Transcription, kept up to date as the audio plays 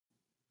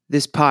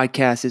This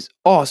podcast is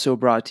also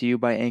brought to you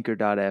by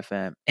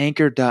Anchor.fm.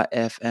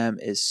 Anchor.fm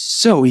is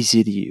so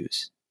easy to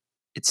use.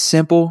 It's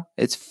simple,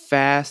 it's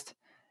fast,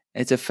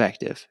 it's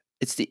effective.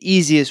 It's the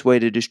easiest way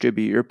to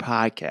distribute your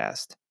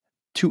podcast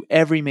to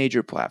every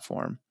major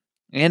platform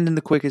and in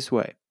the quickest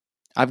way.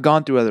 I've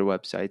gone through other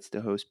websites to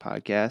host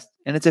podcasts,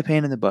 and it's a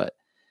pain in the butt.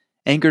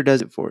 Anchor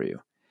does it for you.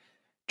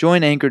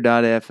 Join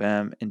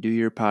Anchor.fm and do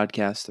your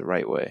podcast the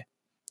right way.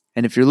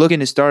 And if you're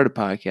looking to start a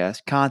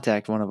podcast,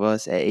 contact one of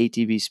us at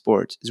ATB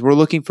Sports, as we're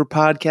looking for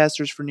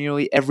podcasters for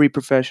nearly every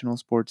professional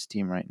sports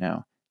team right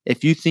now.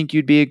 If you think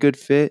you'd be a good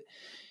fit,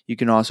 you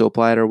can also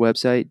apply at our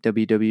website,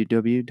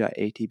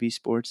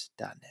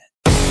 www.atbsports.net.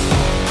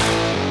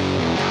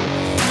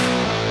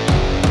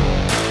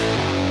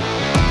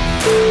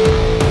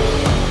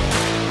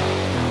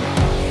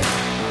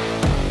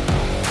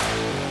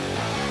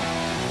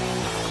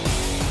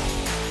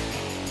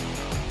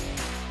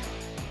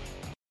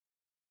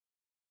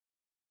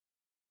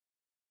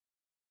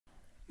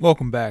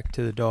 Welcome back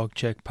to the Dog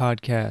Check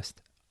Podcast.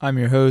 I'm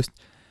your host,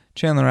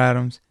 Chandler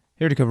Adams,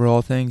 here to cover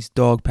all things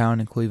dog pound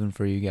in Cleveland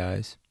for you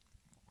guys.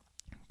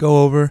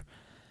 Go over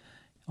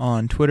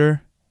on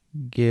Twitter,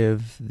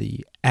 give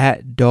the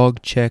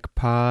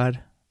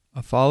 @DogCheckPod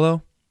a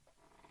follow.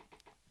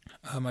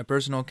 My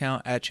personal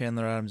account,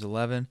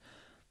 @ChandlerAdams11.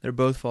 They're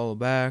both follow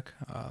back.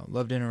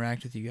 Love to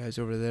interact with you guys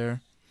over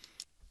there.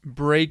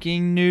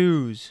 Breaking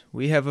news.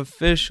 We have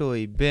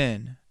officially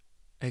been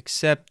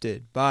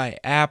accepted by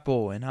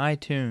Apple and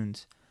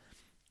iTunes.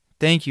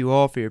 Thank you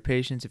all for your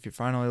patience if you're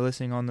finally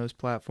listening on those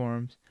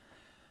platforms.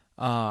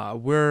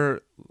 We're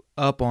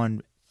up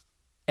on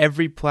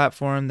every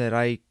platform that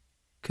I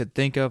could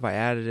think of. I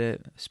added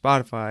it.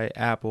 Spotify,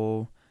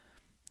 Apple,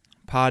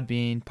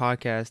 Podbean,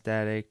 Podcast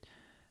Addict,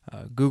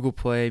 Google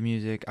Play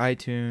Music,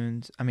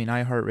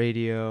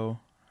 iHeartRadio,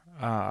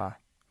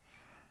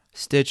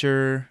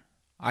 Stitcher.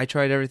 I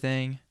tried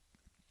everything.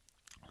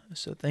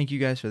 So thank you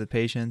guys for the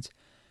patience.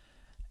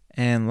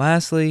 And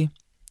lastly,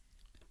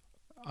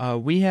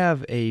 we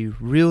have a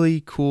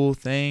really cool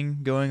thing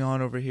going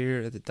on over here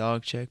at the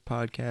Dog Check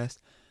Podcast.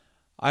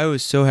 I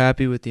was so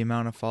happy with the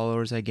amount of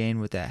followers I gained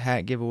with that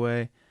hat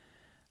giveaway.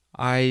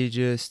 I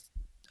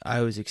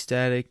was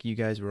ecstatic. You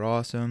guys were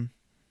awesome.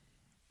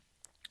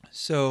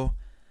 So,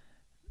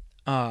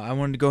 I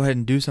wanted to go ahead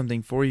and do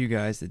something for you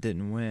guys that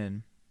didn't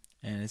win.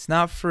 And it's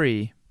not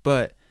free,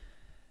 but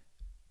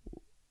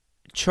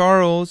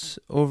Charles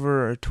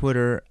over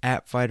Twitter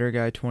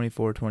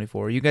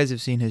 @FighterGuy2424. You guys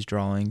have seen his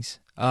drawings.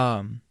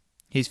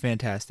 He's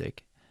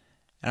fantastic.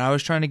 And I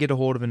was trying to get a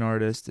hold of an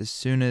artist as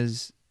soon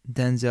as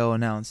Denzel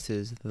announced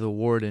the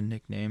Warden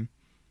nickname.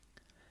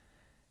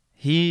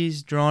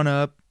 He's drawn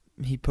up.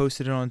 He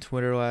posted it on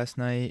Twitter last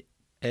night.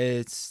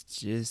 It's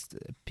just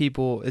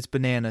it's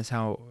bananas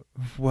how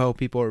well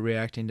people are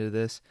reacting to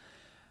this.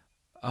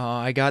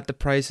 I got the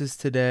prices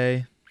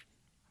today.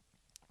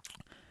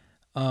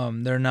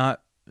 They're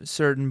not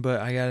certain,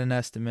 but I got an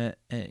estimate.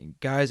 And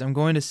guys, I'm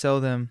going to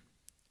sell them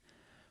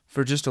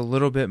for just a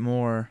little bit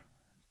more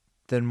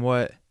than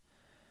what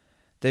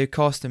they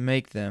cost to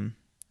make them.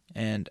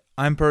 And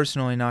I'm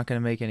personally not going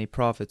to make any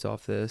profits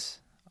off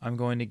this. I'm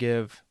going to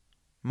give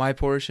my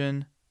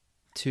portion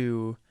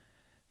to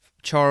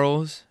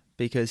Charles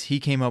because he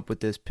came up with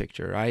this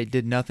picture. I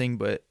did nothing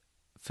but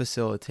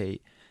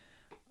facilitate.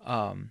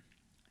 And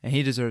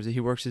he deserves it. He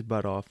works his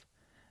butt off.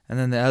 And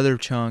then the other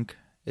chunk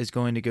is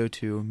going to go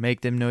to Make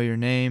Them Know Your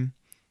Name.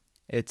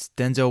 It's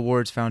Denzel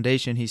Ward's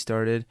foundation he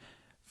started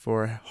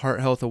for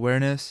heart health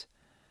awareness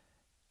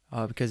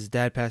because his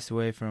dad passed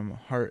away from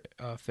heart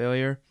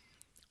failure.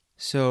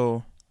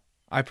 So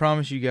I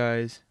promise you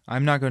guys,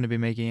 I'm not going to be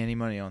making any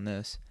money on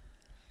this.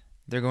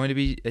 They're going to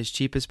be as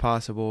cheap as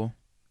possible.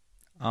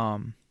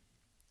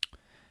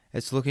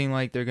 It's looking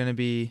like they're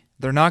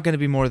not going to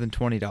be more than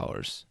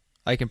 $20.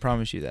 I can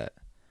promise you that.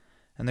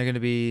 And they're going to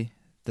be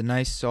the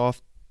nice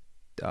soft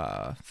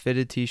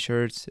fitted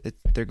t-shirts.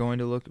 They're going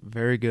to look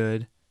very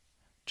good.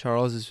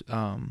 Charles is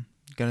going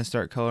to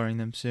start coloring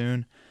them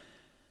soon.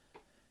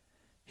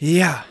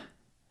 Yeah.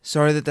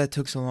 Sorry that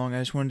took so long. I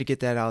just wanted to get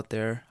that out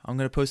there. I'm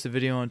going to post a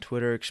video on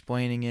Twitter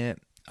explaining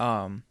it.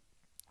 I'm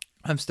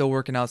still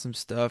working out some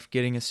stuff,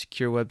 getting a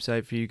secure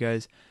website for you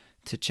guys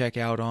to check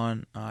out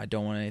on. I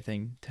don't want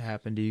anything to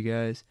happen to you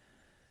guys.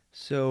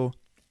 So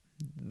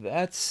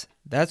that's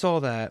all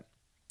that.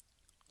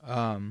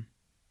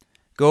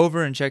 Go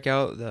over and check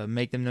out the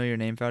Make Them Know Your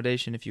Name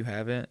Foundation if you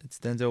haven't. It's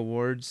Denzel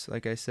Ward's,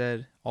 like I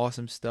said.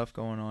 Awesome stuff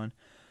going on.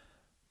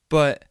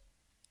 But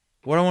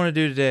what I want to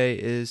do today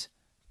is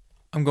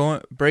I'm going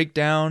to break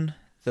down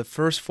the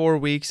first 4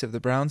 weeks of the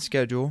Browns'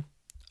 schedule.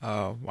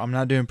 I'm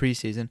not doing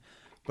preseason,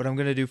 but I'm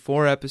going to do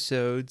 4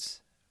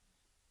 episodes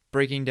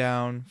breaking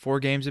down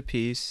 4 games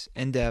apiece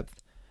in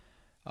depth,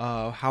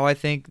 how I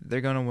think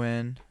they're going to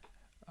win,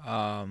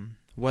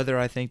 whether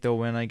I think they'll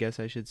win, I guess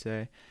I should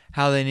say,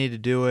 how they need to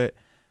do it,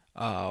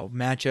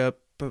 matchup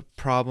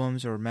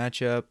problems or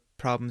matchup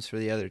problems for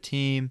the other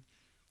team,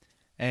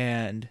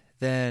 and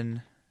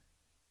then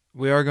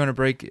we are going to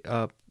break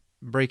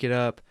it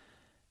up.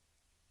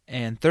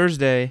 And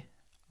Thursday,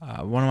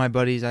 One of my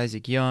buddies,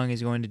 Isaac Young,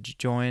 is going to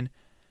join,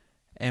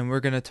 and we're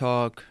going to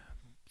talk.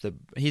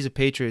 He's a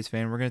Patriots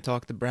fan. We're going to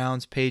talk the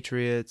Browns,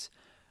 Patriots.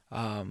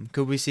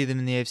 Could we see them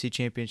in the AFC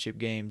Championship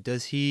game?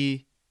 Does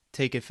he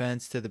take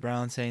offense to the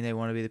Browns saying they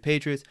want to be the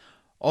Patriots?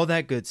 All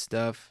that good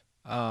stuff.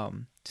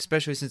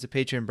 Especially since the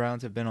Patriots and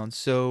Browns have been on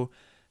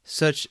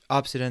such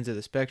opposite ends of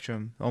the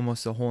spectrum,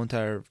 almost the whole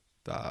entire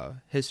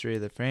history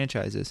of the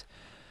franchises.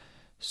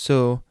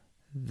 So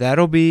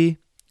that'll be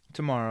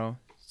tomorrow.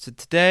 So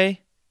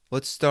today,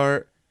 let's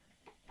start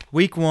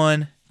Week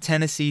 1,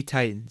 Tennessee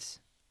Titans.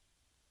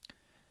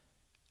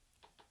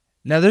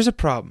 Now there's a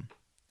problem.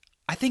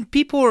 I think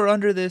people are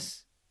under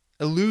this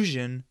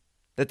illusion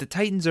that the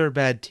Titans are a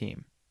bad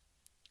team.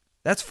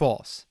 That's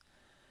false.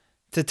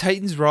 The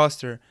Titans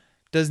roster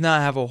does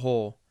not have a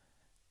hole,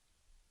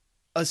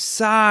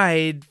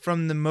 aside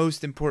from the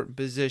most important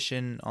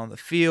position on the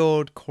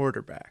field,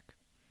 quarterback.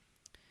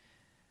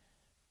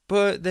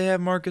 But they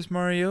have Marcus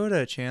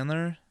Mariota,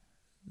 Chandler.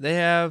 They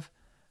have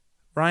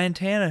Ryan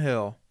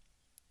Tannehill.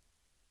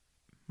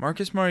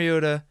 Marcus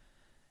Mariota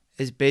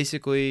is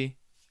basically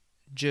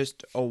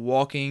just a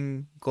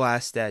walking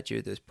glass statue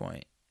at this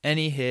point.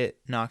 Any hit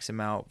knocks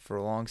him out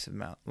for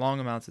long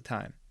amounts of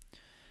time.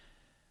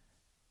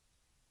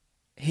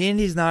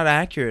 He's not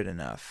accurate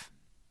enough.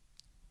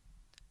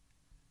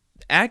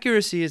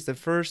 Accuracy is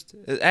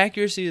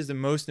the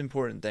most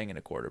important thing in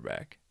a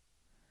quarterback.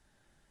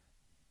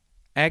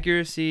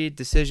 Accuracy,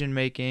 decision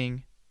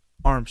making,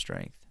 arm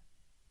strength.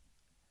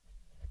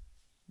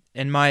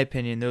 In my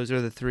opinion, those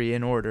are the three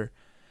in order.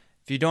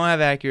 If you don't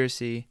have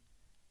accuracy,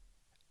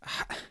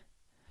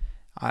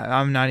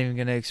 I'm not even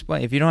going to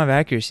explain. If you don't have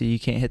accuracy, you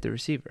can't hit the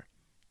receiver.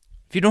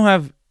 If you don't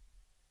have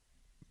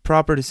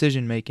proper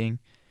decision making,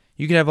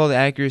 you can have all the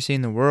accuracy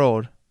in the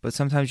world, but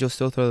sometimes you'll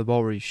still throw the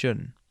ball where you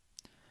shouldn't.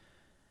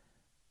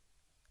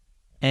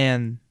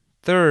 And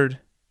third,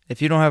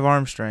 if you don't have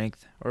arm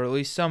strength, or at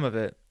least some of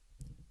it,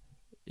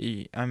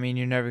 you're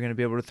never going to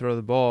be able to throw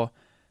the ball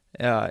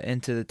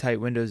into the tight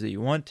windows that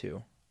you want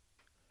to.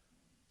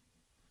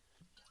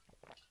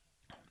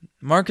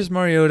 Marcus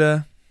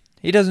Mariota,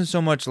 he doesn't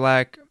so much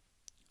lack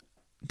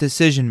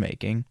decision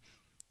making,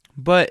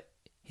 but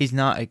he's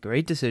not a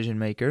great decision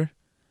maker.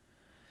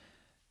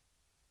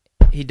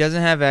 He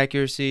doesn't have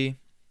accuracy,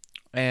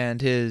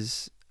 and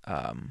his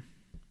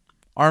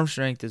arm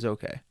strength is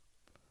okay,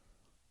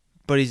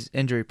 but he's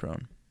injury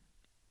prone.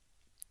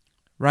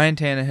 Ryan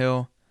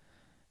Tannehill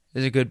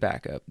is a good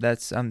backup.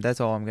 That's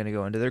all I'm going to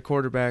go into. Their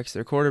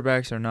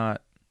quarterbacks are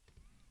not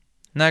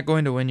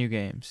going to win you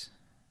games.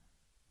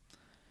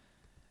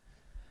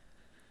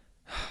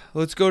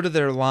 Let's go to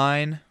their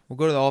line. We'll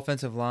go to the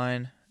offensive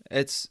line.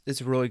 It's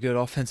a really good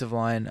offensive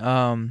line.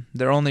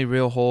 Their only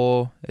real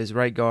hole is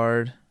right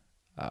guard,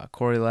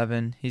 Corey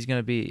Levin. He's going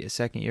to be a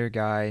second-year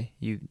guy.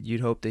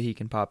 You'd hope that he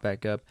can pop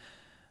back up.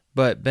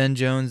 But Ben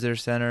Jones, their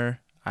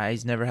center,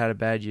 he's never had a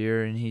bad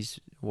year, and he's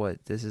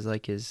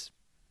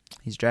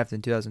drafted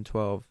in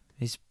 2012.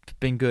 He's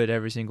been good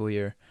every single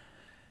year.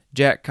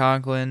 Jack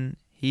Conklin,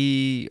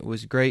 he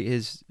was great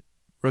his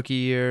rookie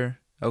year.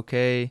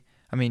 Okay.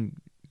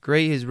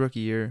 Great his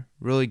rookie year,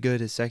 really good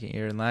his second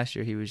year, and last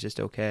year he was just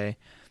okay.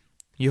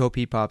 You hope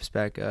he pops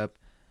back up.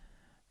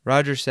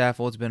 Roger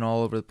Saffold's been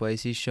all over the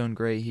place. He's shown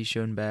great, he's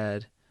shown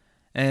bad.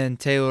 And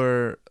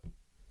Taylor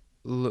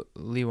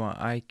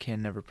Lewan, I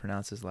can never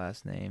pronounce his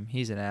last name.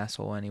 He's an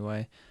asshole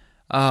anyway.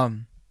 A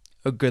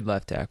good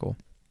left tackle.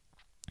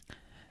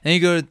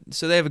 And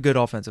so they have a good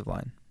offensive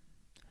line.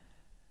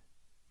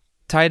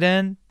 Tight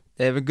end,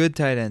 they have a good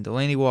tight end,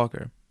 Delanie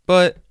Walker.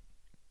 But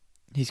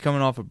he's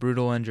coming off a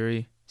brutal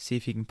injury. See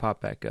if he can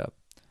pop back up.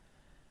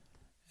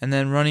 And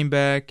then running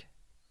back,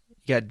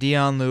 you got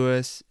Dion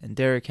Lewis and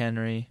Derrick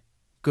Henry.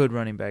 Good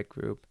running back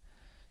group.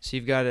 So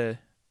you've got a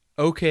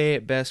okay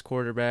at best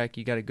quarterback.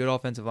 You got a good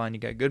offensive line. You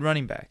got good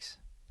running backs.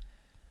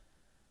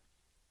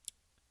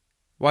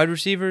 Wide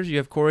receivers, you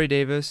have Corey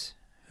Davis,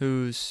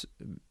 who's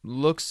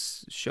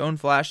shown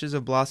flashes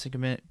of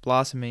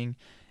blossoming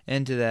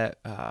into that.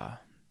 I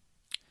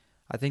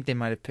think they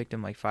might have picked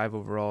him like 5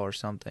 overall or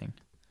something.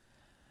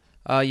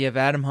 You have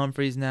Adam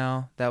Humphries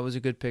now. That was a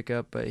good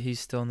pickup, but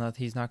he's not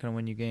going to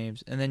win you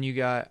games. And then you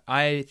got,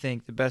 I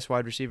think, the best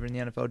wide receiver in the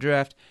NFL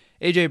draft,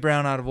 A.J.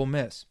 Brown out of Ole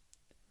Miss.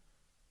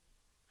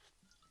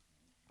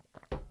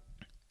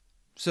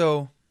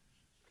 So,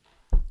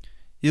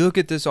 you look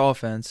at this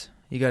offense.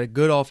 You got a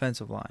good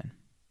offensive line.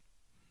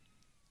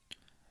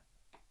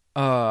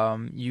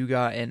 You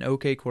got an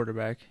okay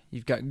quarterback.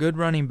 You've got good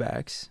running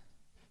backs.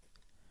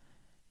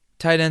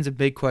 Tight end's a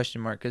big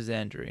question mark because of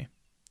the injury.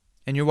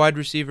 And your wide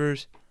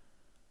receivers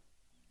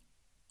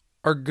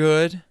are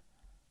good,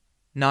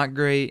 not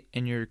great,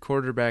 and your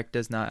quarterback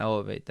does not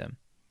elevate them.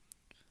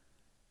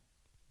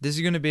 This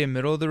is going to be a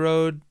middle of the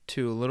road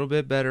to a little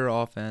bit better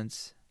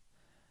offense.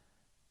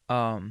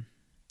 Browns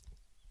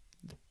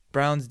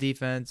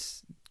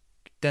defense,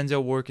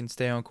 Denzel Ward can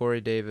stay on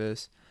Corey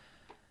Davis.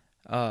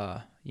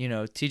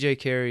 TJ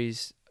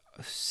Carey's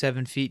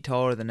 7 feet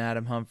taller than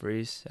Adam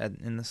Humphries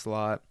in the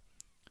slot.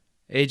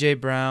 A.J.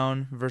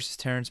 Brown versus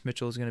Terrence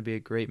Mitchell is going to be a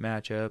great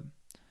matchup.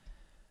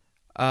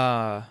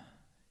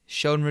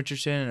 Sheldon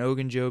Richardson and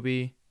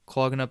Ogunjobi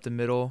clogging up the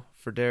middle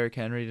for Derrick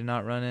Henry to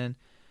not run in,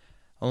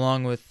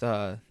 along with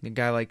a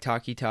guy like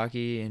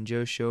Taki and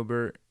Joe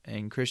Schobert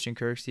and Christian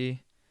Kirksey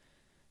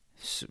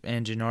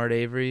and Jannard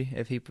Avery.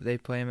 If they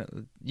play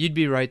him, you'd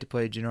be right to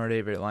play Jannard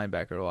Avery at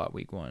linebacker a lot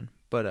week 1.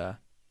 But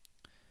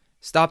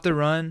stop the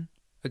run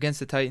against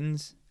the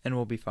Titans, and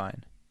we'll be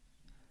fine.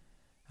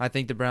 I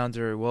think the Browns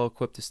are well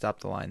equipped to stop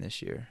the line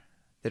this year.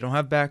 They don't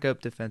have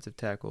backup defensive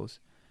tackles,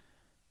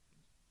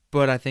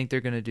 but I think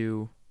they're going to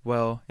do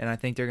well, and I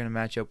think they're going to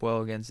match up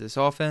well against this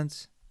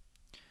offense.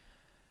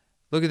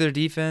 Look at their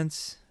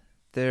defense,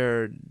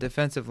 their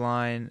defensive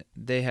line.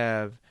 They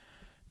have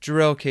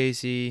Jarrell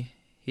Casey.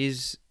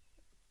 He's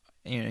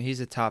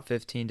a top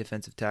 15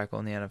 defensive tackle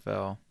in the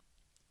NFL.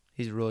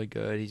 He's really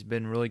good. He's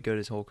been really good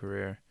his whole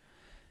career.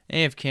 And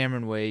you have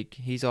Cameron Wake.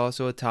 He's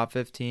also a top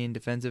 15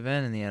 defensive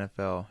end in the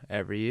NFL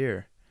every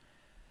year.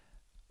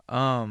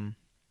 So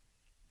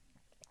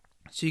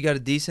you got a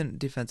decent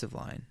defensive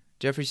line.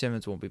 Jeffrey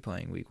Simmons won't be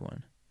playing week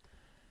 1.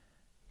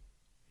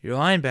 Your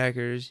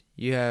linebackers,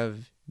 you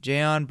have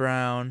Jayon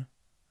Brown,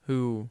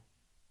 who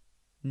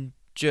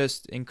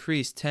just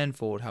increased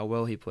tenfold how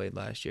well he played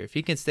last year. If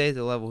he can stay at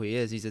the level he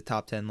is, he's a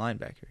top 10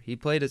 linebacker. He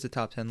played as a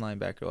top 10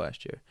 linebacker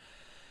last year.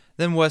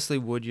 Then Wesley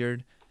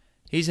Woodyard.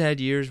 He's had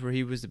years where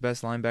he was the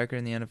best linebacker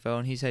in the NFL,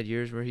 and he's had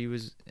years where he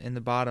was in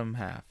the bottom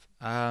half.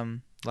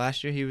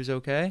 Last year he was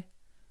okay.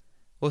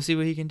 We'll see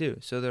what he can do.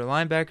 So their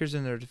linebackers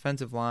and their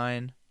defensive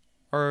line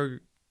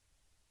are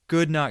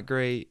good, not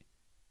great,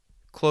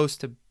 close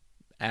to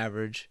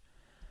average.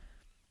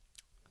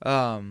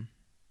 Kevin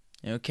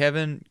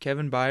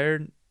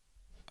Byard,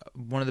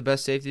 one of the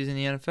best safeties in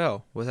the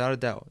NFL, without a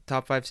doubt.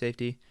 Top 5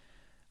 safety.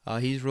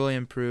 He's really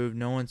improved.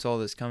 No one saw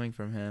this coming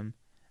from him.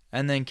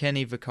 And then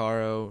Kenny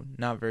Vaccaro,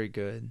 not very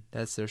good.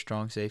 That's their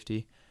strong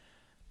safety.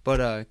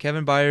 But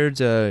Kevin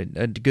Byard's a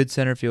good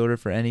center fielder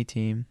for any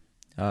team.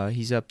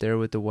 He's up there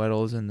with the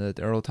Weddles and the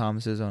Earl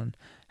Thomases on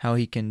how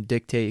he can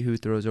dictate who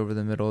throws over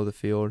the middle of the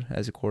field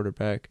as a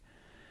quarterback.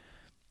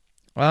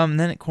 And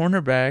then at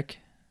cornerback,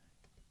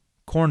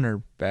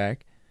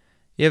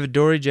 you have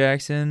Adoree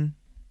Jackson,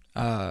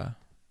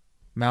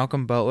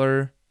 Malcolm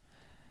Butler,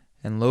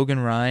 and Logan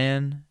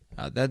Ryan.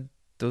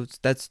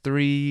 That's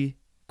 3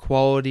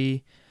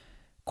 quality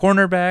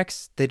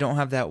cornerbacks. They don't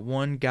have that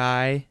one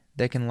guy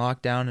that can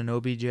lock down an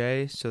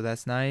OBJ, so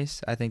that's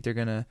nice. I think they're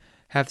going to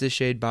have to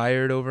shade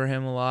Byard over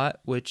him a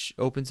lot, which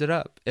opens it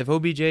up. If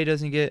OBJ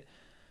doesn't get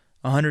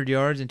 100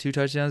 yards and 2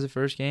 touchdowns the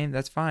first game,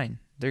 that's fine.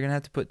 They're going to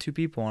have to put 2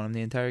 people on him the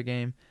entire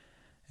game.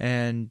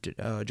 And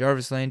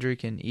Jarvis Landry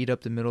can eat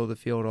up the middle of the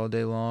field all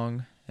day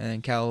long. And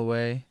then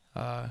Callaway,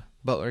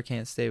 Butler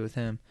can't stay with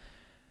him.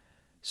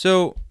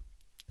 So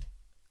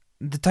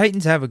the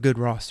Titans have a good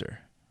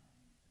roster.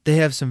 They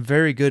have some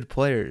very good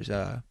players.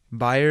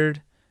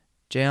 Byard,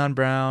 Jayon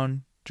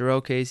Brown,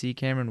 Jarrell Casey,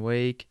 Cameron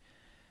Wake,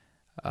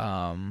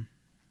 Ben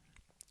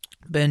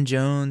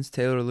Jones,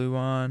 Taylor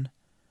Lewan,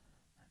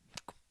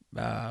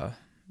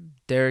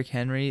 Derrick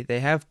Henry.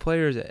 They have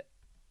players at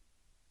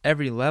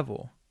every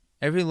level.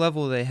 Every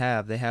level they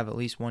have at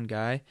least one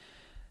guy.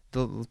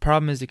 The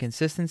problem is the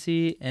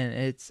consistency,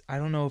 and I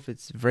don't know if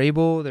it's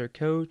Vrabel, their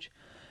coach.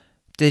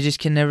 They just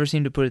can never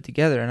seem to put it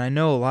together, and I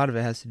know a lot of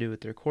it has to do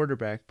with their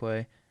quarterback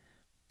play.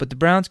 But the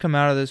Browns come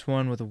out of this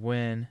one with a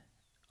win.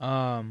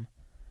 I'm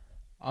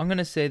going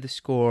to say the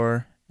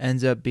score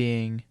ends up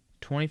being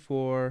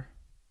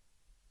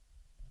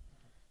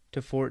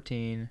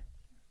 24-14.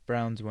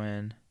 Browns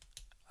win.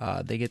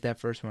 They get that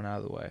first one out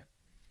of the way.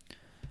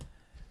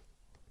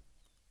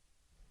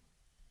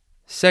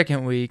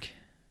 Second week,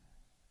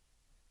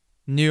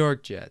 New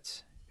York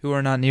Jets, who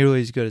are not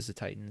nearly as good as the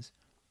Titans.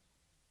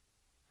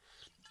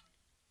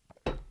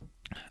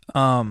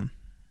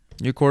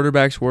 Your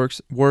quarterback's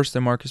worse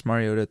than Marcus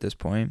Mariota at this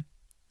point.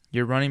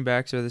 Your running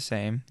backs are the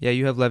same. Yeah,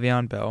 you have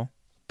Le'Veon Bell,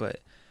 but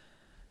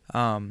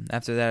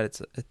after that,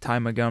 it's Ty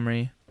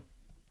Montgomery.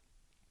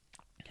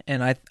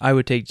 And I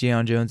would take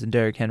Deion Jones and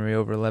Derrick Henry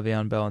over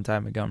Le'Veon Bell and Ty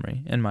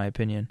Montgomery, in my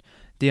opinion.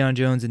 Deion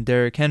Jones and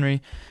Derrick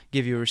Henry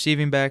give you a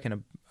receiving back and a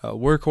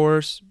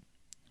workhorse.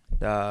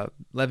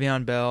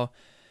 Le'Veon Bell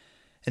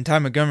and Ty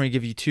Montgomery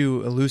give you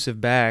 2 elusive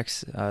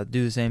backs,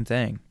 do the same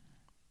thing.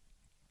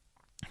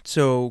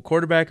 So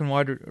quarterback and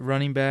wide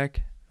running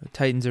back, the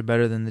Titans are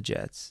better than the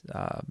Jets.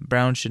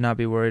 Browns should not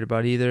be worried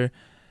about either.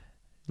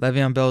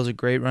 Le'Veon Bell is a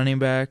great running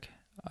back,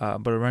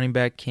 but a running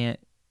back can't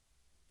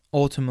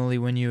ultimately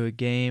win you a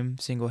game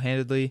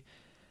single-handedly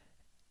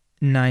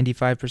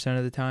 95%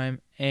 of the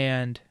time.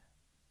 And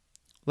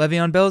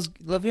Le'Veon Bell's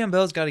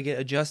got to get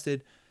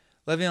adjusted.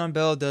 Le'Veon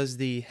Bell does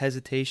the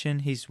hesitation.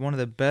 He's one of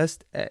the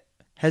best at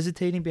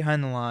hesitating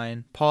behind the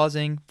line,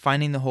 pausing,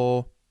 finding the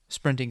hole,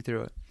 sprinting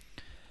through it.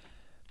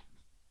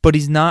 But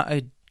he's not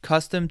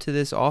accustomed to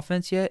this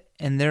offense yet,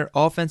 and their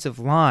offensive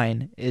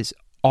line is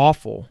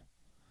awful.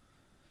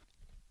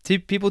 See,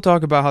 people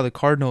talk about how the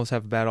Cardinals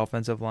have a bad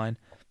offensive line.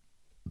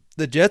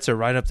 The Jets are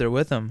right up there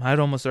with them. I'd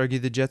almost argue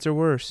the Jets are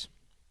worse.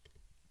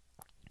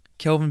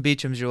 Kelvin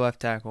Beacham's your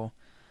left tackle.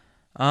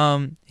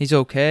 He's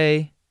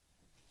okay,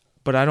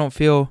 but I don't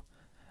feel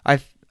I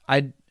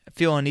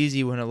feel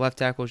uneasy when a left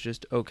tackle is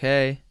just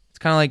okay. It's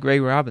kind of like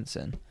Greg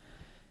Robinson.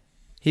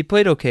 He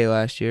played okay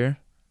last year,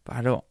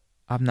 but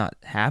I'm not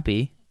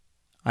happy.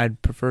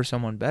 I'd prefer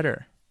someone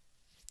better.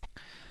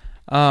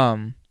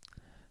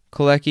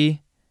 Kalecki,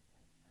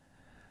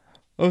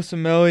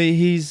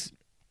 Osemele,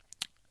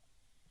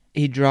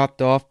 he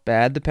dropped off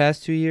bad the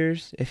past 2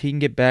 years. If he can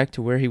get back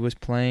to where he was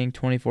playing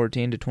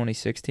 2014 to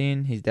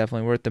 2016, he's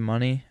definitely worth the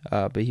money.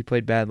 But he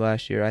played bad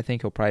last year. I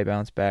think he'll probably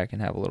bounce back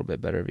and have a little bit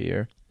better of a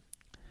year.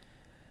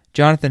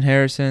 Jonathan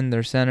Harrison,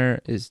 their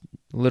center, is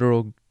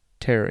literal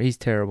terror. He's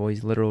terrible.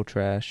 He's literal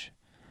trash.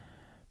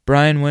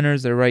 Brian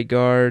Winters, their right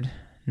guard,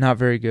 not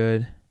very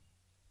good.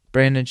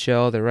 Brandon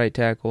Shell, their right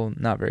tackle,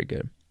 not very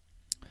good.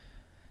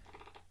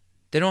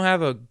 They don't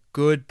have a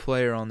good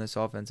player on this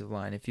offensive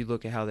line if you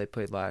look at how they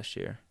played last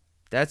year.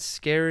 That's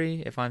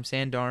scary if I'm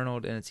Sam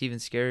Darnold, and it's even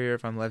scarier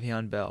if I'm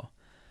Le'Veon Bell.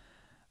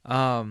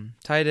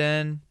 Tight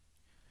end,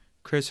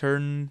 Chris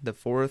Herndon, the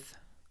fourth.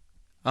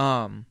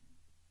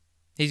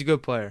 He's a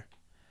good player.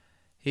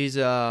 He's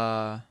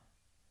not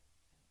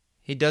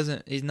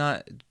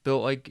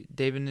built like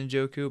David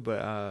Njoku,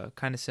 but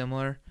kind of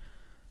similar.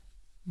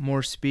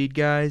 More speed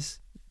guys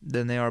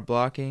than they are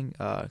blocking.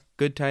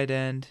 Good tight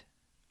end,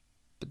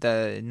 but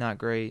that not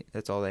great.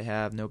 That's all they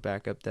have. No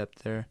backup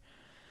depth there.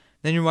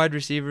 Then your wide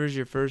receivers,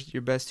 your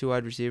best two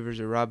wide receivers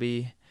are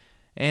Robbie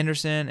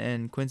Anderson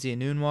and Quincy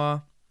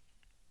Enunwa.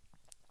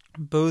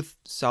 Both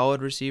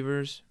solid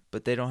receivers,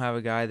 but they don't have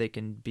a guy that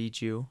can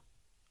beat you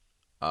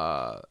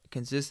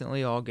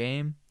consistently all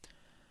game.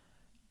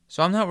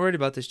 So I'm not worried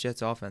about this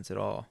Jets offense at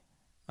all.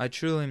 I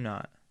truly am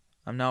not.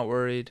 I'm not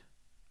worried.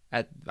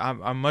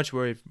 I'm much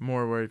more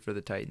worried for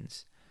the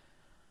Titans.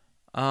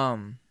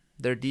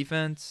 Their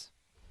defense,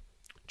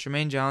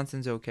 Jermaine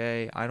Johnson's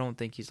okay. I don't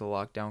think he's a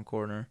lockdown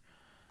corner.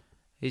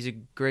 He's a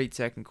great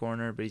second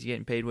corner, but he's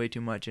getting paid way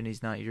too much, and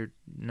he's not your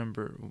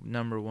number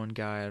one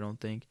guy, I don't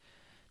think.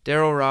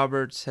 Darryl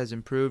Roberts has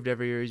improved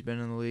every year he's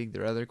been in the league,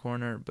 their other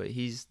corner, but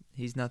he's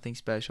nothing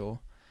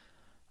special.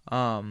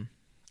 Trying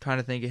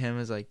to think of him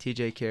as like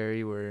TJ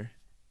Carey, where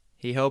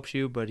he helps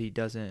you, but he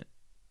doesn't.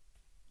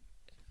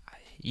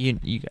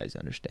 You guys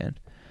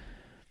understand.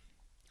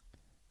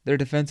 Their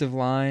defensive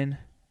line,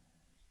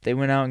 they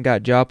went out and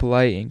got Ja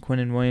Polite and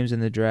Quinnen Williams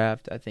in the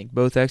draft. I think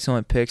both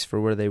excellent picks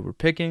for where they were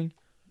picking.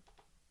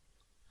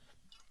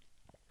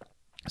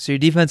 So your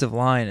defensive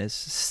line is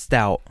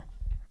stout.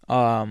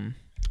 One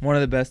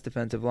of the best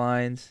defensive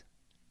lines,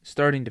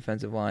 starting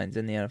defensive lines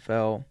in the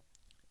NFL,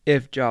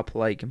 if Ja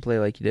Polite can play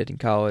like he did in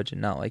college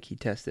and not like he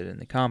tested in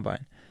the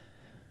combine.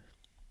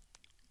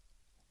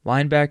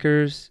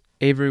 Linebackers,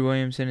 Avery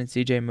Williamson and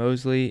C.J.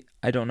 Mosley,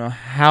 I don't know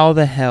how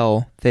the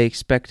hell they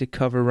expect to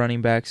cover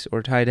running backs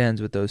or tight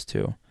ends with those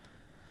two.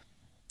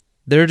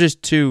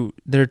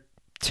 They're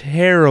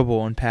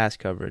terrible in pass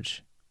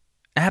coverage.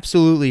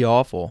 Absolutely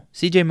awful.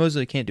 C.J.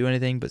 Mosley can't do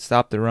anything but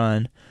stop the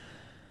run.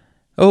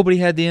 Oh, but he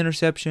had the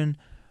interception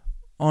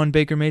on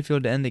Baker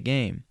Mayfield to end the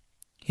game.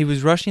 He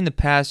was rushing the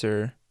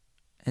passer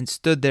and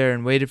stood there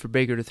and waited for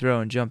Baker to throw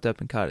and jumped up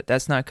and caught it.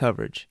 That's not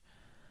coverage.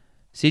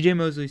 C.J.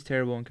 Mosley's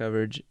terrible in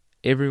coverage.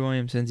 Avery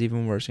Williamson's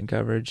even worse in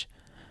coverage.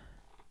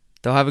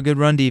 They'll have a good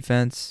run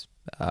defense.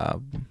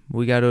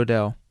 We got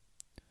Odell.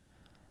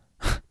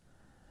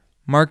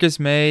 Marcus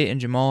May and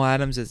Jamal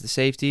Adams as the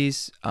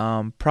safeties.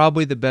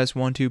 Probably the best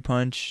 1-2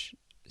 punch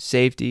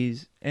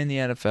safeties in the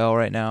NFL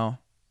right now.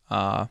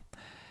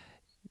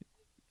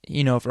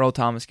 If Earl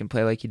Thomas can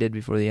play like he did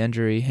before the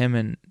injury, him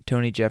and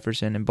Tony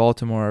Jefferson in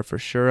Baltimore are for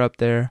sure up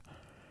there.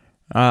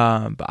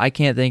 But I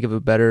can't think of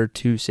a better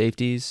two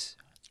safeties.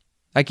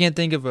 I can't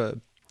think of a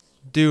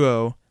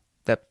duo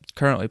that's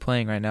currently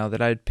playing right now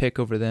that I'd pick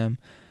over them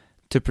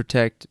to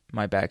protect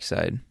my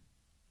backside.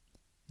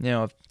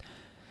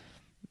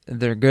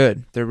 They're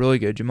good. They're really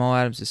good. Jamal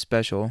Adams is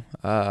special.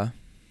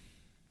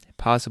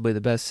 Possibly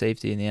the best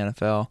safety in the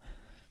NFL.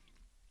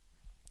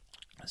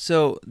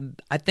 So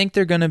I think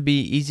they're going to be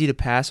easy to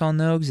pass on,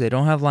 though, because they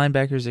don't have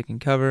linebackers that can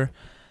cover.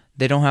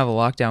 They don't have a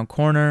lockdown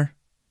corner.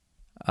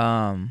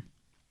 I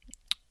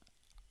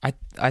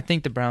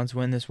think the Browns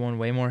win this one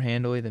way more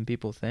handily than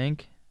people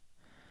think.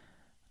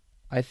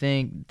 I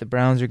think the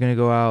Browns are going to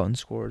go out and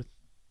score.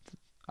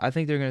 I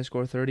think they're going to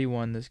score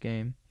 31 this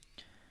game.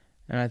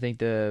 And I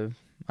think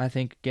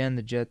again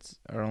the Jets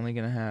are only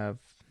going to have,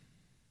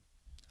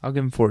 I'll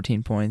give them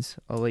 14 points,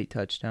 a late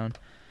touchdown.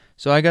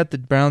 So I got the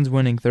Browns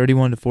winning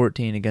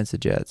 31-14 against the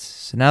Jets.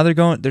 So now they're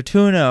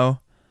 2-0,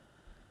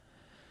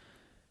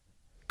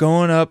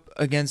 going up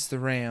against the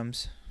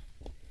Rams.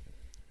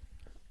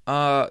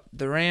 The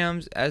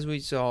Rams, as we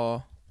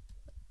saw,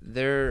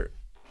 the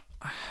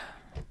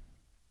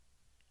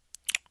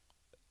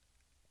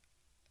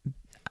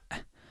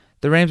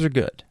Rams are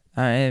good.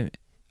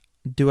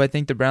 Do I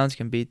think the Browns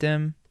can beat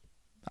them?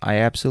 I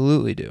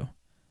absolutely do.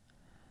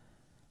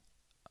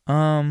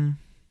 I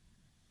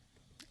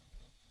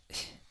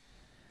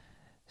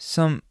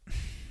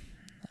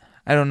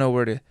don't know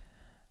where to.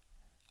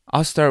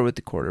 I'll start with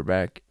the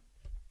quarterback.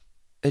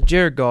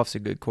 Jared Goff's a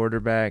good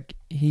quarterback.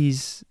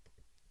 He's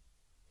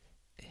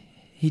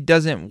he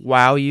doesn't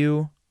wow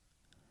you,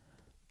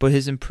 but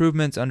his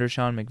improvements under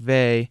Sean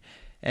McVay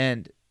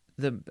and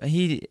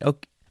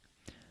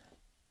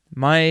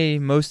my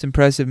most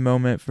impressive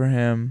moment for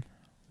him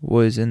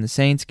was in the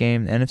Saints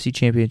game, the NFC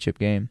Championship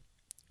game.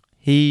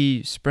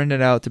 He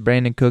sprinted out to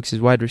Brandon Cooks,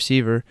 his wide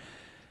receiver,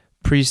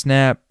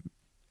 pre-snap,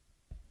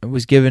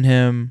 was giving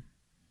him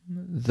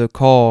the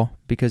call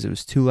because it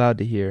was too loud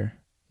to hear.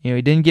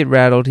 He didn't get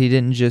rattled. He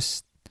didn't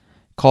just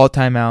call a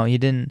timeout. He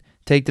didn't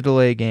take the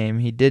delay game.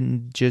 He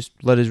didn't just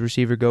let his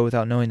receiver go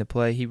without knowing the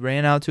play. He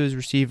ran out to his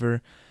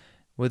receiver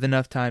with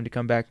enough time to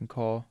come back and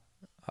call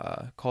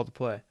the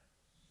play.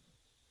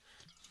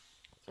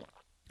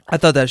 I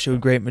thought that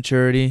showed great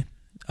maturity.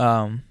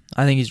 I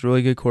think he's a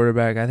really good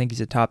quarterback. I think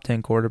he's a top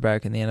 10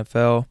 quarterback in the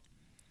NFL.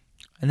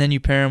 And then you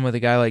pair him with a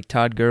guy like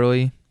Todd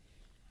Gurley.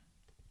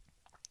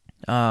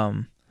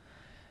 That's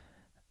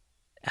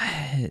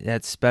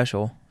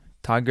special.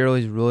 Todd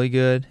Gurley's really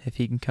good. If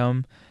he can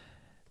come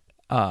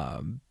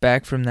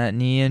back from that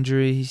knee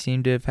injury he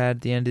seemed to have had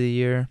at the end of the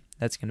year,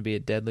 that's going to be a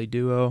deadly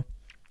duo.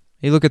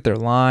 You look at their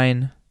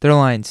line. Their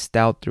line's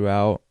stout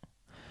throughout.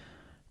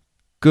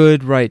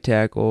 Good right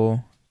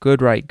tackle.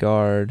 Good right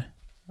guard.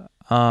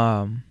 They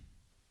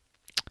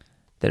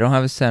don't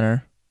have a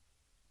center.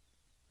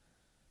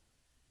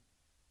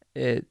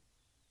 They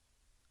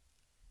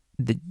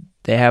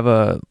have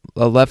a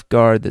left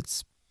guard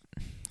that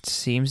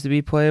seems to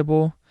be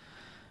playable.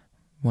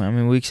 Well, I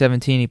mean, week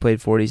 17 he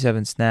played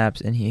 47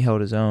 snaps and he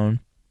held his own.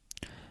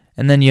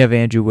 And then you have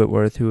Andrew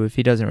Whitworth, who, if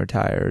he doesn't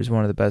retire, is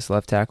one of the best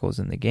left tackles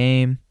in the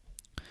game.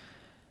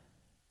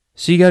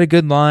 So you got a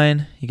good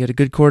line, you got a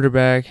good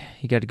quarterback,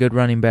 you got a good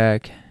running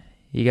back,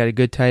 you got a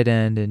good tight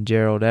end in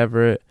Gerald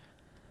Everett.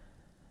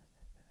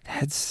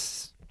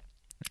 That's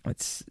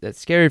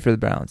scary for the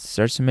Browns.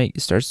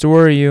 It starts to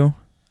worry you.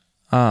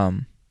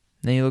 Then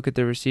you look at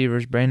the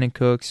receivers: Brandon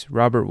Cooks,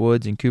 Robert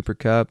Woods, and Cooper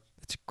Kupp.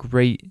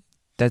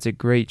 That's a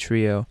great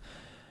trio.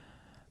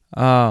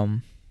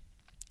 Where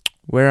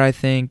I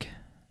think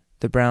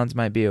the Browns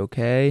might be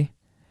okay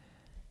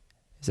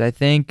is I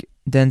think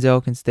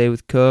Denzel can stay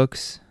with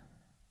Cooks.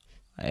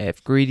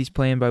 If Greedy's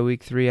playing by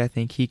week 3, I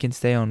think he can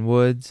stay on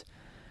Woods.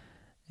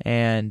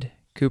 And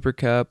Cooper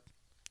Kupp,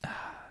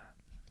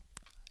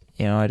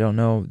 I don't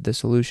know the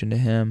solution to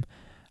him.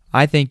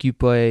 I think you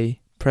play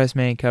press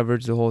man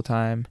coverage the whole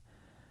time.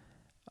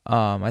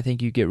 I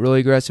think you get really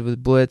aggressive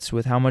with blitz,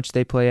 with how much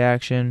they play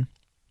action.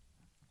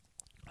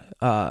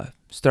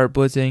 Start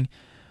blitzing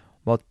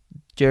while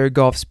Jared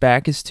Goff's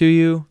back is to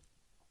you.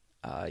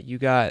 You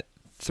got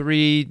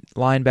 3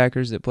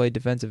 linebackers that played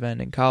defensive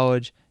end in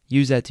college.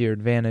 Use that to your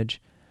advantage.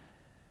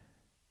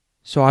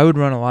 So I would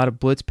run a lot of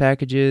blitz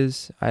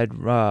packages. I'd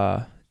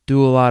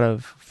do a lot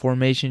of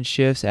formation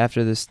shifts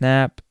after the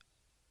snap.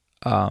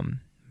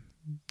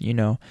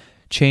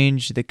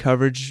 Change the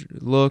coverage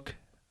look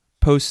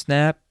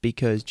post-snap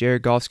because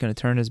Jared Goff's going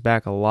to turn his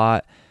back a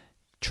lot.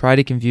 Try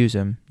to confuse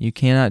him. You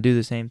cannot do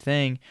the same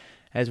thing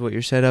as what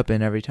you're set up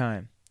in every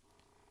time.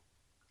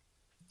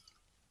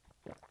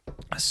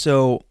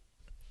 So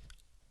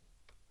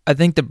I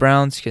think the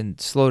Browns can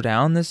slow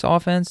down this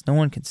offense. No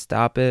one can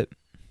stop it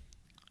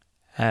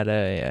at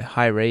a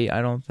high rate,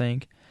 I don't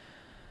think.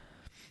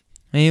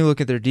 And you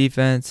look at their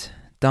defense,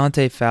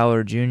 Dante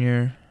Fowler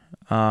Jr.,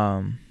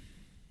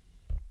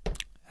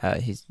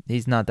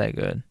 he's not that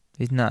good.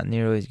 He's not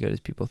nearly as good as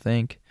people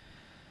think.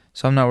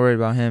 So I'm not worried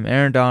about him.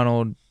 Aaron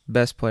Donald,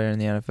 best player in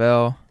the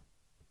NFL.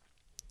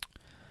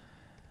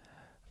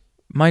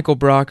 Michael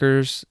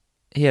Brockers,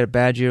 he had a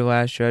bad year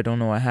last year. I don't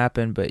know what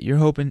happened, but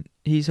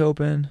he's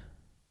hoping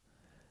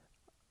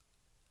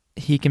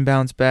he can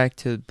bounce back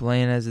to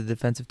playing as a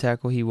defensive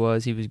tackle he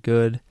was. He was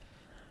good.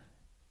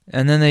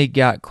 And then they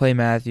got Clay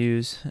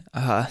Matthews.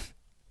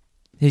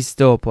 He's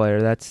still a player.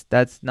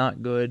 That's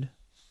not good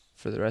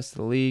for the rest of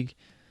the league.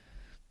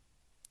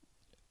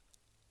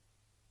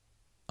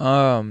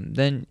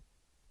 Then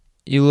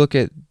you look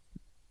at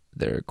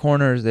their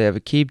corners. They have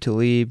Aqib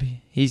Talib.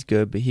 He's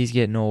good, but he's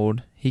getting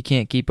old. He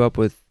can't keep up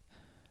with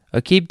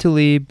Aqib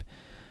Talib,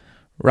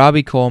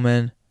 Robbie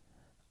Coleman,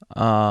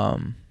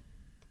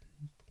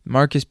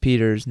 Marcus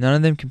Peters. None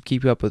of them can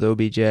keep up with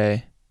OBJ.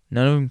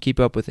 None of them keep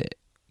up with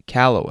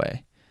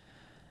Callaway.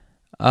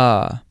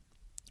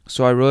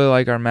 So I really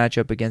like our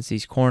matchup against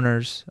these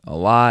corners a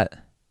lot.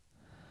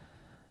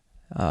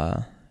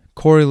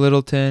 Corey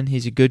Littleton,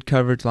 he's a good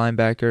coverage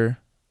linebacker.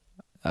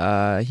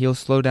 He'll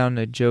slow down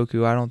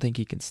Njoku. I don't think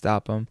he can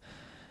stop him.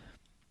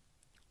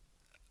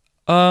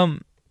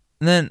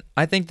 Then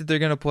I think that they're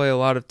going to play a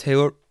lot of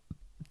Taylor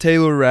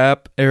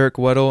Rapp, Eric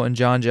Weddle, and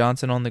John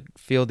Johnson on the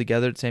field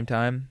together at the same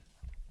time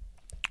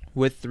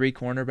with 3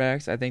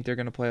 cornerbacks. I think they're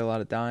going to play a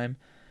lot of dime.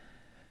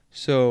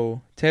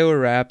 So Taylor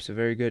Rapp's a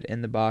very good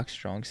in-the-box,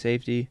 strong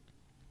safety.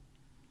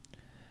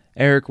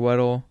 Eric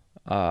Weddle,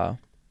 a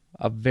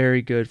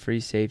very good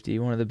free safety,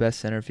 one of the best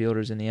center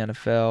fielders in the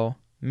NFL,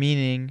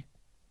 meaning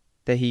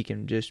that he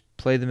can just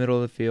play the middle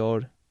of the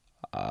field,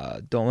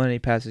 don't let any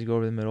passes go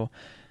over the middle,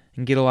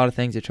 and get a lot of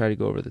things that try to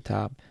go over the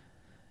top.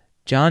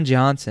 John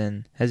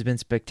Johnson has been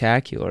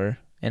spectacular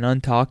and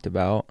untalked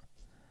about.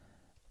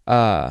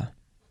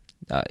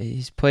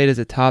 He's played as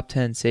a top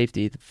 10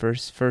 safety the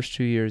first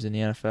 2 years in the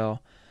NFL.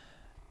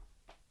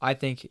 I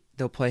think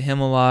they'll play him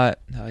a lot.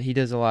 He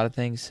does a lot of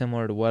things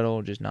similar to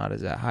Weddle, just not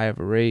as that high of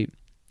a rate.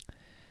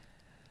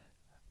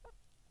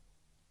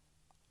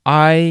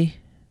 I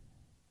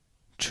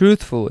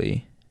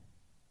truthfully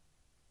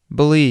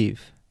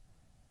believe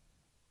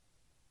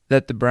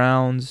that the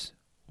Browns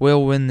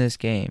will win this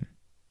game.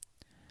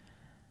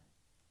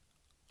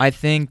 I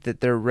think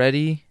that they're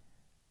ready.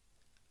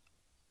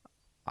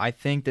 I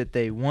think that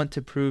they want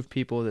to prove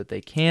people that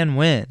they can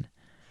win.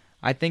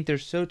 I think they're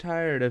so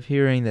tired of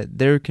hearing that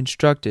they're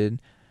constructed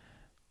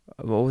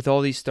with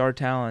all these star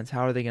talents.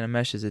 How are they going to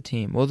mesh as a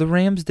team? Well, the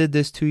Rams did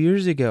this 2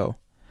 years ago.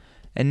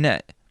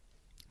 And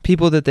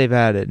people that they've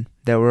added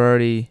that were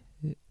already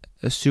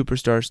a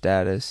superstar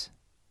status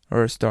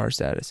or a star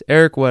status.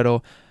 Eric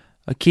Weddle,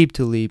 Aqib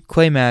Talib,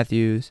 Clay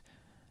Matthews,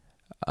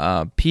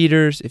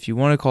 Peters, if you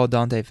want to call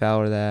Dante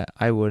Fowler that,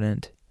 I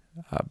wouldn't.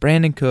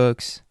 Brandon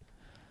Cooks.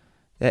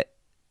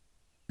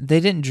 They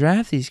didn't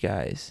draft these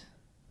guys.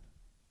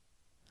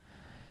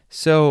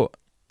 So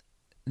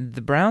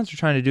the Browns are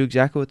trying to do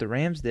exactly what the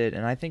Rams did,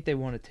 and I think they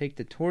want to take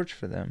the torch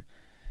for them.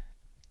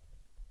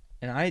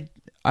 And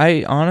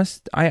I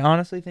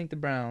honestly think the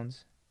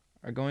Browns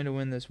are going to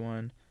win this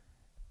one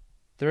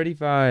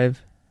 35-31.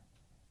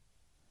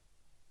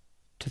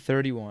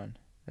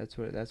 That's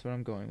what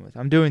I'm going with.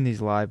 I'm doing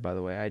these live, by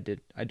the way.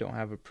 I don't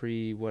have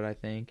a what I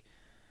think.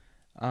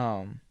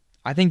 I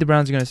think the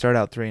Browns are going to start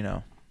out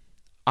 3-0.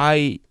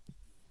 I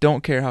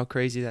don't care how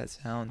crazy that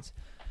sounds.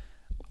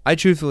 I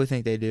truthfully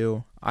think they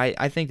do.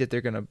 I think that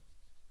they're gonna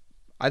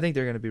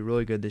be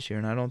really good this year,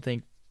 and I don't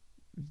think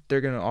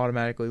they're gonna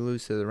automatically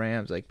lose to the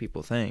Rams like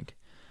people think.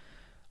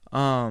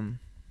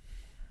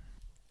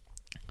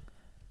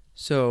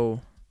 So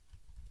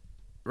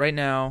right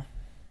now,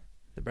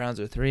 the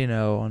Browns are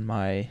 3-0 on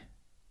my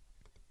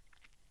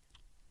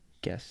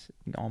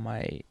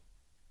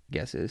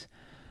guesses,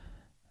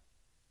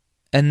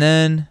 and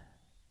then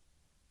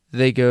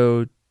they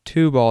go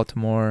to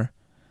Baltimore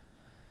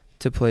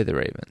to play the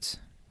Ravens.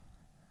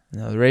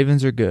 Now, the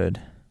Ravens are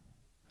good.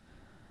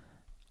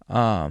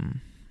 They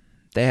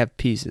have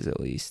pieces at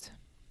least.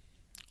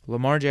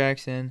 Lamar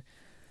Jackson,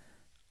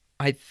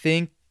 I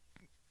think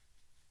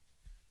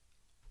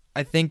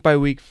by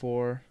week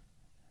 4,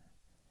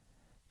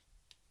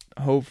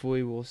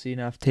 hopefully we'll see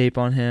enough tape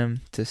on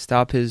him to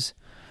stop his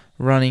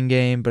running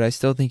game, but I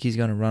still think he's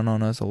going to run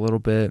on us a little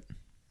bit.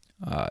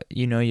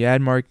 You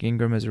add Mark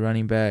Ingram as a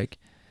running back.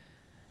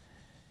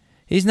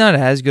 He's not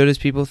as good as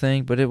people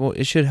think, but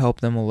it should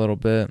help them a little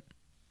bit.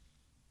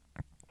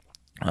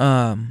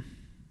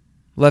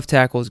 Left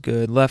tackle's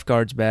good, left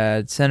guard's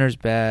bad, center's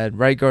bad,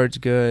 right guard's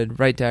good,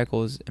 right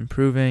tackle's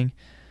improving.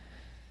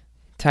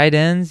 Tight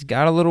ends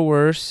got a little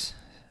worse.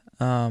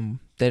 They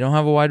don't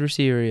have a wide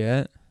receiver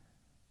yet,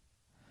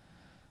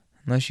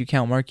 unless you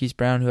count Marquise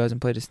Brown, who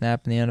hasn't played a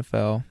snap in the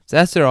NFL. So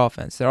that's their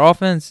offense. Their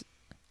offense,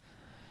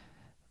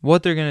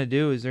 what they're going to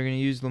do is they're going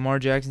to use Lamar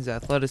Jackson's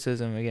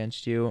athleticism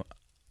against you.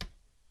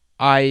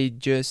 I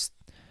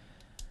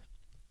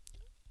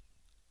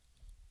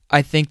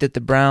think that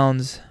the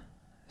Browns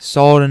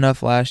saw it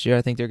enough last year.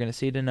 I think they're going to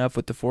see it enough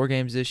with the 4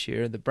 games this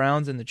year. The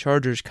Browns and the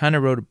Chargers kind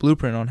of wrote a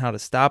blueprint on how to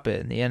stop it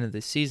in the end of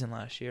the season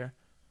last year.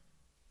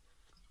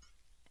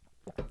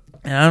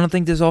 And I don't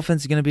think this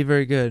offense is going to be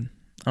very good.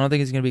 I don't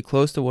think it's going to be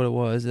close to what it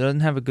was. It doesn't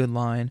have a good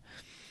line.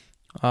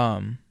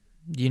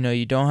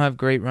 You don't have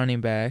great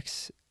running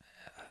backs,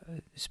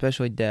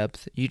 especially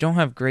depth. You don't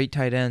have great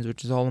tight ends,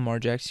 which is all Lamar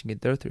Jackson can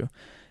throw through.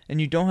 And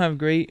you don't have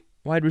great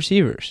wide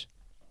receivers.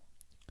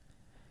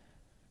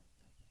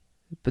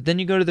 But then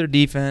you go to their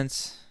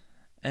defense,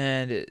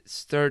 and it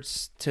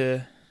starts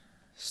to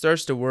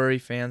worry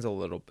fans a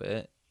little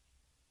bit.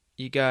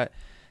 They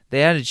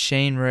added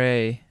Shane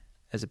Ray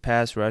as a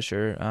pass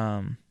rusher.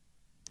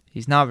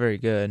 He's not very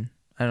good.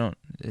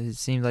 It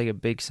seemed like a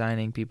big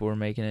signing. People were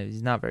making it.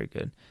 He's not very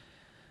good.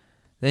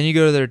 Then you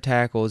go to their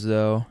tackles,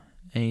 though,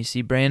 and you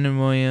see Brandon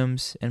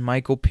Williams and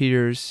Michael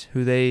Peters,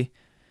 who they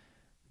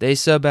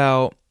sub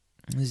out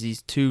as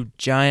these 2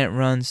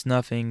 giant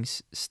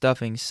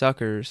stuffing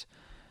suckers.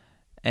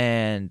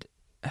 And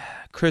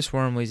Chris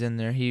Wormley's in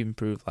there. He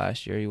improved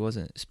last year. He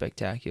wasn't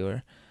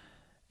spectacular.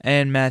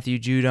 And Matthew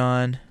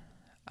Judon.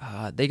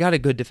 They got a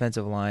good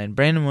defensive line.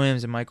 Brandon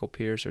Williams and Michael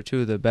Pierce are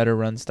 2 of the better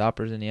run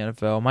stoppers in the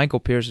NFL. Michael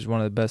Pierce is one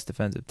of the best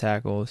defensive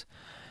tackles.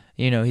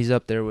 He's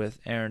up there with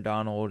Aaron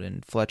Donald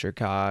and Fletcher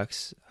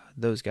Cox,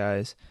 those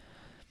guys.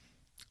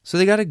 So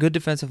they got a good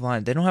defensive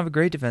line. They don't have a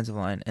great defensive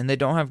line, and they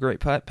don't have great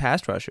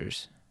pass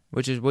rushers,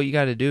 which is what you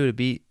got to do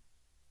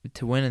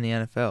to win in the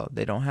NFL.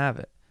 They don't have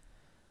it.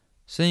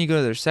 So then you go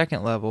to their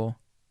second level.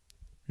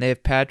 They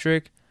have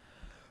Patrick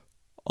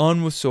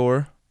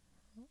Onwuasor.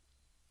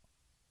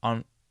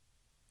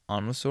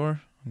 Onwuasor,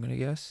 I'm gonna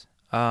guess.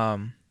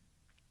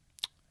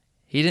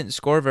 He didn't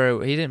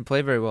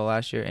play very well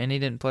last year, and he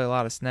didn't play a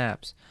lot of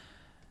snaps.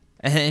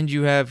 And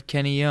you have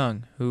Kenny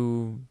Young,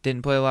 who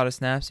didn't play a lot of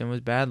snaps and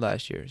was bad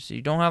last year. So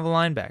you don't have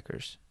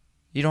linebackers.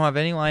 You don't have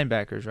any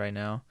linebackers right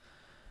now.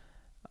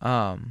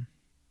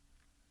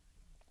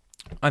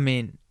 I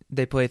mean,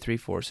 they play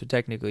 3-4, so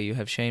technically you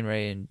have Shane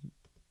Ray and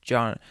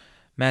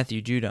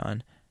Matthew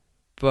Judon.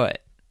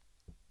 But,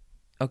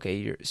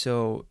 okay,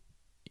 so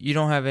you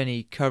don't have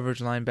any coverage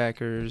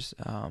linebackers.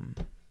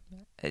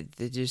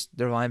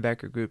 Their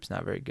linebacker group's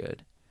not very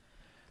good.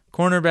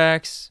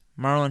 Cornerbacks,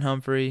 Marlon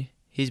Humphrey,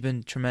 he's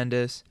been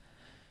tremendous.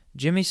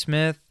 Jimmy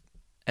Smith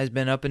has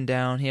been up and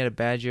down. He had a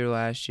bad year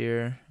last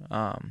year.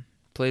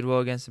 Played well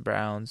against the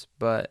Browns,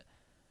 but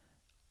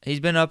he's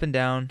been up and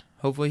down.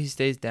 Hopefully he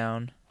stays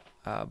down.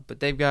 But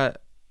they've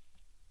got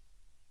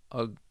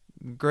a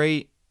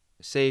great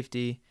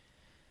safety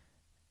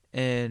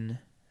in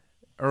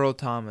Earl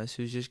Thomas,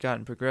 who's just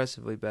gotten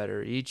progressively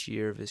better each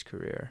year of his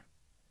career.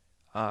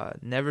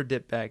 Never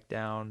dipped back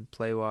down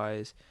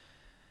play-wise.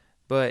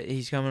 But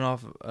he's coming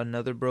off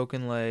another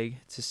broken leg.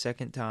 It's his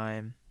second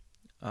time.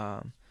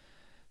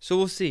 So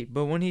we'll see.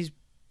 But when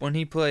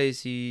he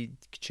plays, he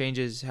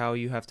changes how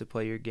you have to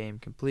play your game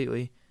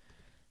completely.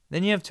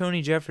 Then you have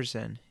Tony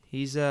Jefferson.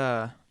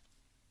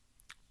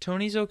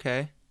 Tony's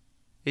okay.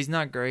 He's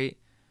not great.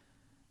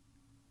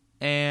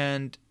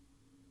 And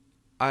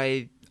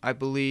I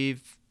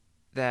believe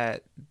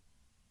that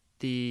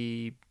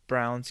the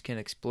Browns can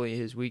exploit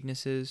his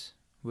weaknesses,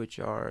 which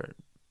are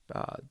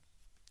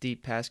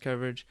deep pass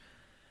coverage.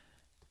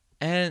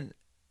 And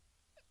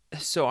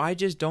so I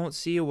just don't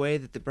see a way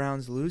that the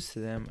Browns lose to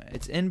them.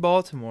 It's in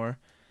Baltimore,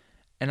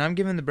 and I'm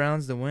giving the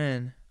Browns the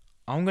win.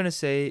 I'm going to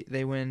say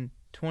they win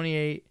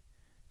 28-17.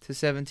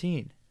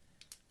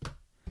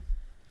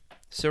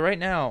 So right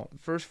now,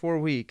 first 4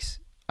 weeks,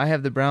 I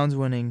have the Browns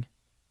winning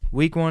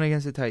week 1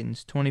 against the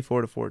Titans,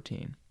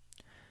 24-14.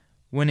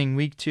 Winning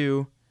week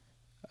 2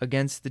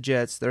 against the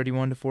Jets,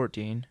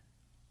 31-14.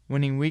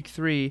 Winning week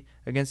 3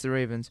 against the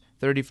Rams,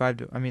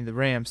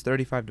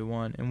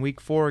 35-1. And week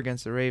 4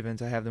 against the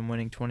Ravens, I have them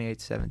winning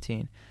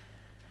 28-17.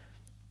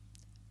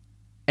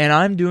 And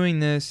I'm doing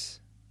this.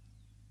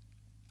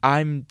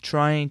 I'm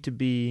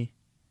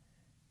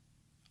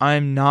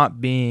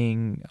not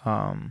being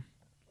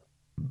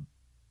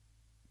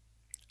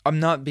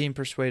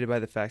persuaded by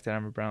the fact that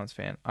I'm a Browns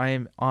fan. I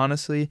am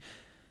honestly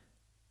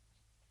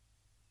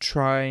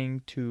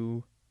trying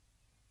to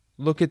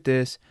look at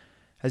this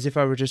as if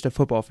I were just a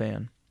football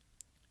fan.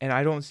 And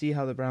I don't see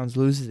how the Browns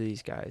lose to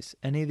these guys,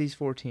 any of these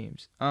 4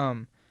 teams.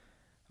 I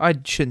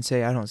shouldn't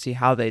say I don't see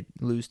how they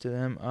lose to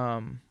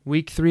them.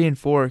 Week 3 and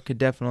 4 could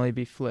definitely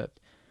be flipped.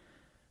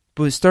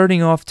 But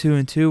starting off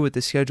 2-2 with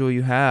the schedule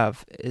you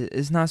have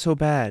is not so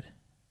bad.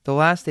 The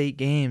last 8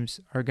 games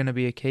are going to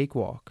be a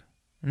cakewalk.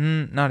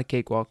 Not a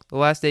cakewalk. The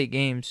last 8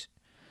 games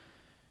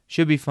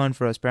should be fun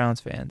for us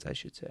Browns fans, I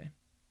should say.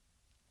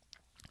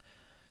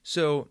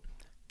 So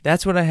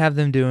that's what I have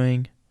them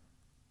doing.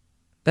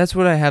 That's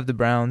what I have the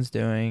Browns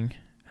doing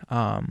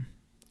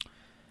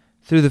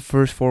through the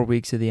first 4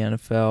 weeks of the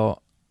NFL.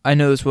 I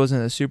know this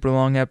wasn't a super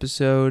long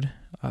episode,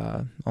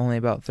 only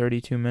about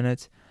 32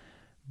 minutes,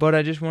 but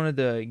I just wanted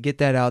to get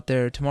that out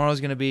there. Tomorrow's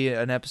going to be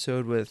an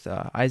episode with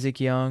Isaac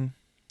Young.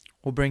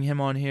 We'll bring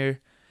him on here.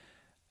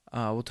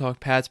 We'll talk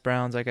Pats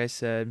Browns, like I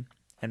said.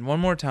 And one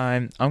more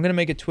time, I'm going to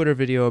make a Twitter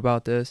video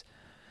about this,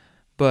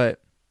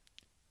 but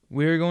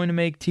we're going to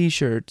make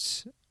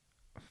t-shirts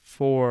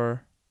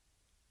for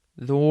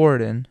the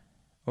Warden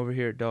over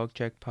here at Dog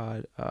Check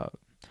Pod.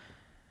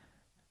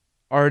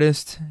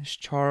 Artist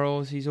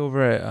Charles, he's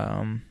over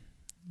at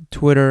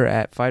Twitter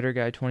at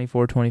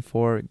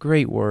FighterGuy2424.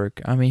 Great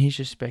work. I mean, he's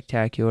just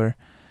spectacular.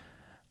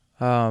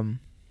 I'm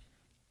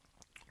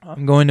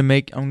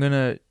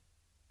gonna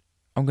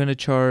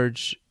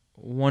charge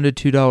 $1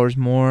 to $2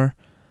 more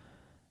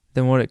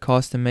than what it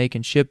costs to make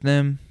and ship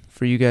them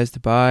for you guys to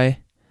buy.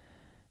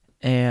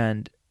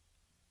 And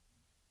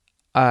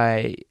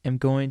I am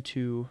going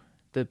to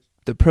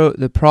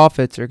the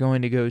profits are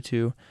going to go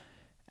to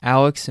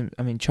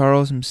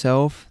Charles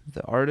himself,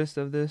 the artist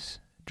of this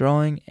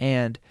drawing,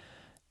 and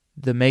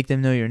the Make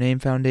Them Know Your Name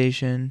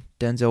Foundation,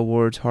 Denzel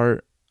Ward's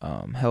heart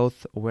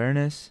health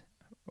awareness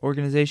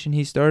organization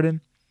he started.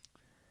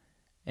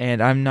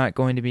 And I'm not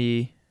going to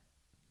be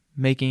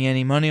making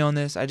any money on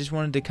this. I just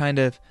wanted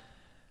to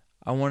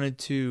I wanted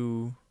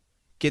to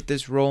get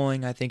this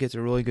rolling. I think it's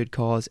a really good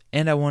cause,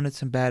 and I wanted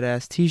some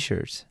badass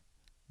t-shirts.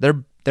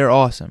 They're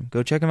awesome.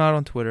 Go check them out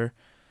on Twitter.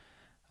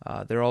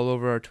 They're all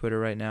over our Twitter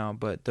right now,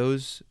 but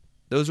those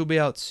will be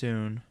out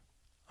soon.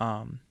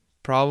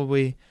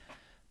 Probably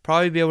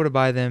be able to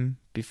buy them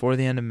before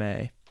the end of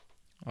May.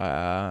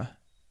 And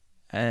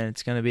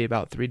it's going to be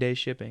about 3-day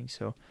shipping.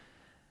 So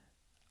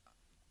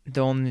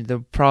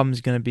the problem is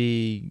going to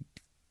be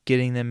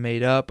getting them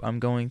made up. I'm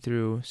going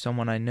through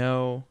someone I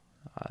know.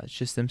 It's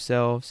just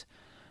themselves.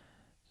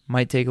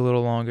 Might take a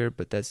little longer,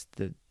 but that's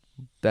the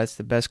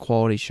best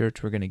quality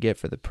shirts we're going to get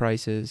for the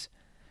prices.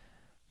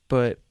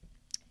 But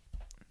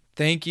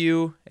thank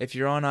you. If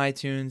you're on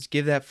iTunes,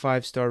 give that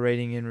 5-star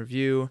rating and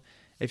review.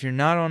 If you're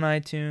not on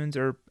iTunes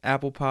or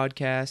Apple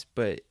Podcasts,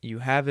 but you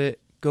have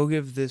it, go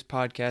give this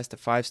podcast a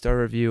 5-star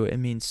review. It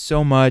means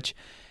so much.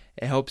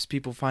 It helps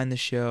people find the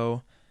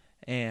show.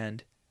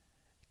 And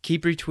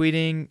keep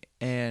retweeting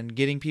and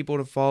getting people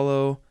to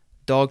follow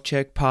Dog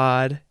Check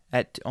Pod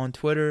on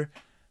Twitter,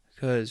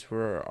 because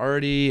we're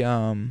already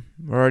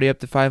up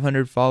to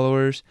 500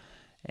 followers,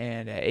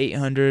 and at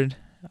 800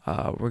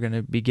 we're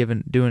gonna be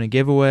doing a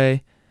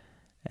giveaway,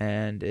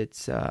 and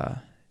it's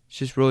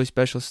just really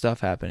special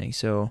stuff happening.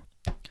 So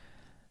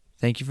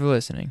thank you for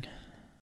listening.